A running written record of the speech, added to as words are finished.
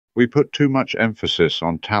We put too much emphasis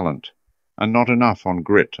on talent and not enough on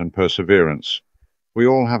grit and perseverance. We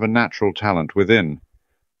all have a natural talent within.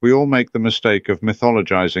 We all make the mistake of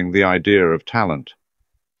mythologizing the idea of talent.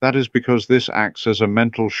 That is because this acts as a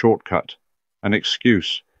mental shortcut, an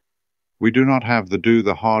excuse. We do not have to do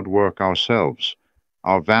the hard work ourselves.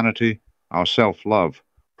 Our vanity, our self-love,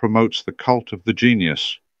 promotes the cult of the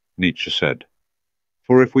genius, Nietzsche said.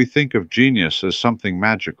 For if we think of genius as something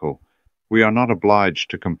magical, we are not obliged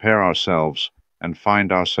to compare ourselves and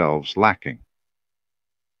find ourselves lacking.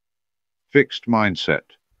 Fixed mindset,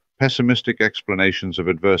 pessimistic explanations of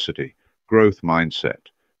adversity, growth mindset,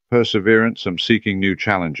 perseverance and seeking new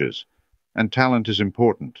challenges. And talent is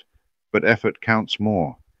important, but effort counts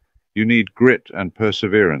more. You need grit and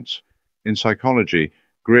perseverance. In psychology,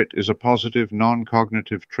 grit is a positive,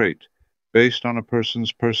 non-cognitive trait based on a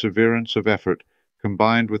person's perseverance of effort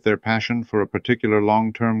combined with their passion for a particular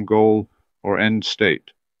long-term goal or end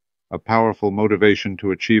state, a powerful motivation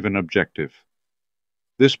to achieve an objective.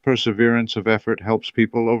 This perseverance of effort helps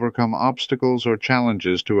people overcome obstacles or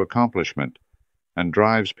challenges to accomplishment and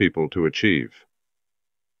drives people to achieve.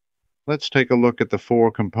 Let's take a look at the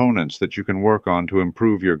 4 components that you can work on to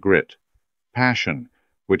improve your grit. Passion,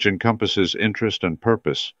 which encompasses interest and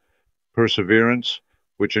purpose. Perseverance,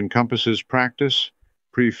 which encompasses practice,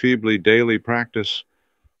 preferably daily practice,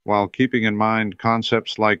 while keeping in mind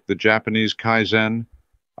concepts like the Japanese Kaizen,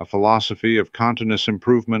 a philosophy of continuous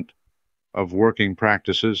improvement of working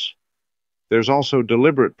practices. There's also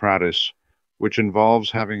deliberate practice, which involves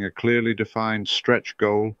having a clearly defined stretch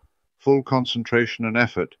goal, full concentration and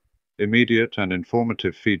effort, immediate and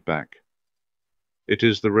informative feedback. It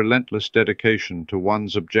is the relentless dedication to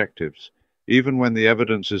one's objectives, even when the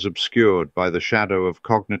evidence is obscured by the shadow of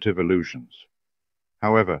cognitive illusions.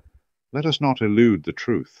 However, let us not elude the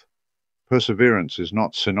truth. Perseverance is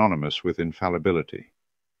not synonymous with infallibility.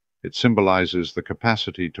 It symbolizes the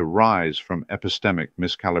capacity to rise from epistemic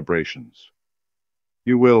miscalibrations.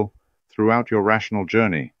 You will, throughout your rational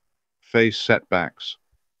journey, face setbacks,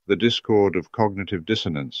 the discord of cognitive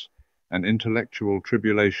dissonance, and intellectual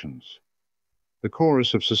tribulations. The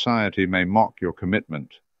chorus of society may mock your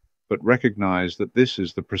commitment, but recognize that this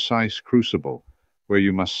is the precise crucible where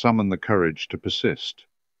you must summon the courage to persist.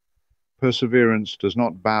 Perseverance does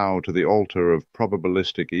not bow to the altar of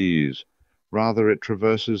probabilistic ease. Rather, it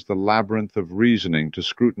traverses the labyrinth of reasoning to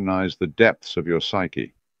scrutinize the depths of your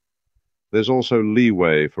psyche. There's also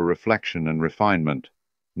leeway for reflection and refinement.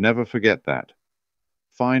 Never forget that.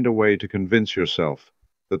 Find a way to convince yourself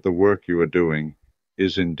that the work you are doing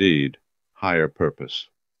is indeed higher purpose.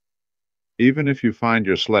 Even if you find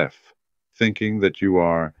yourself thinking that you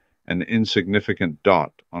are an insignificant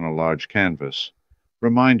dot on a large canvas,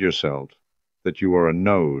 remind yourself that you are a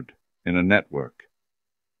node in a network.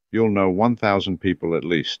 You'll know 1,000 people at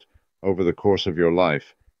least over the course of your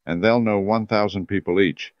life, and they'll know 1,000 people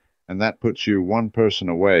each, and that puts you 1 person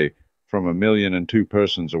away from 1,000,000 and 2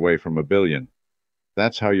 persons away from 1,000,000,000.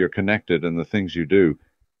 That's how you're connected, and the things you do,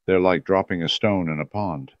 they're like dropping a stone in a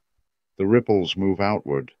pond. The ripples move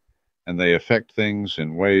outward, and they affect things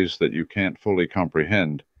in ways that you can't fully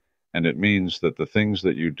comprehend, and it means that the things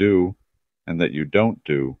that you do and that you don't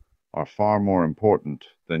do are far more important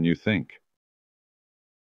than you think.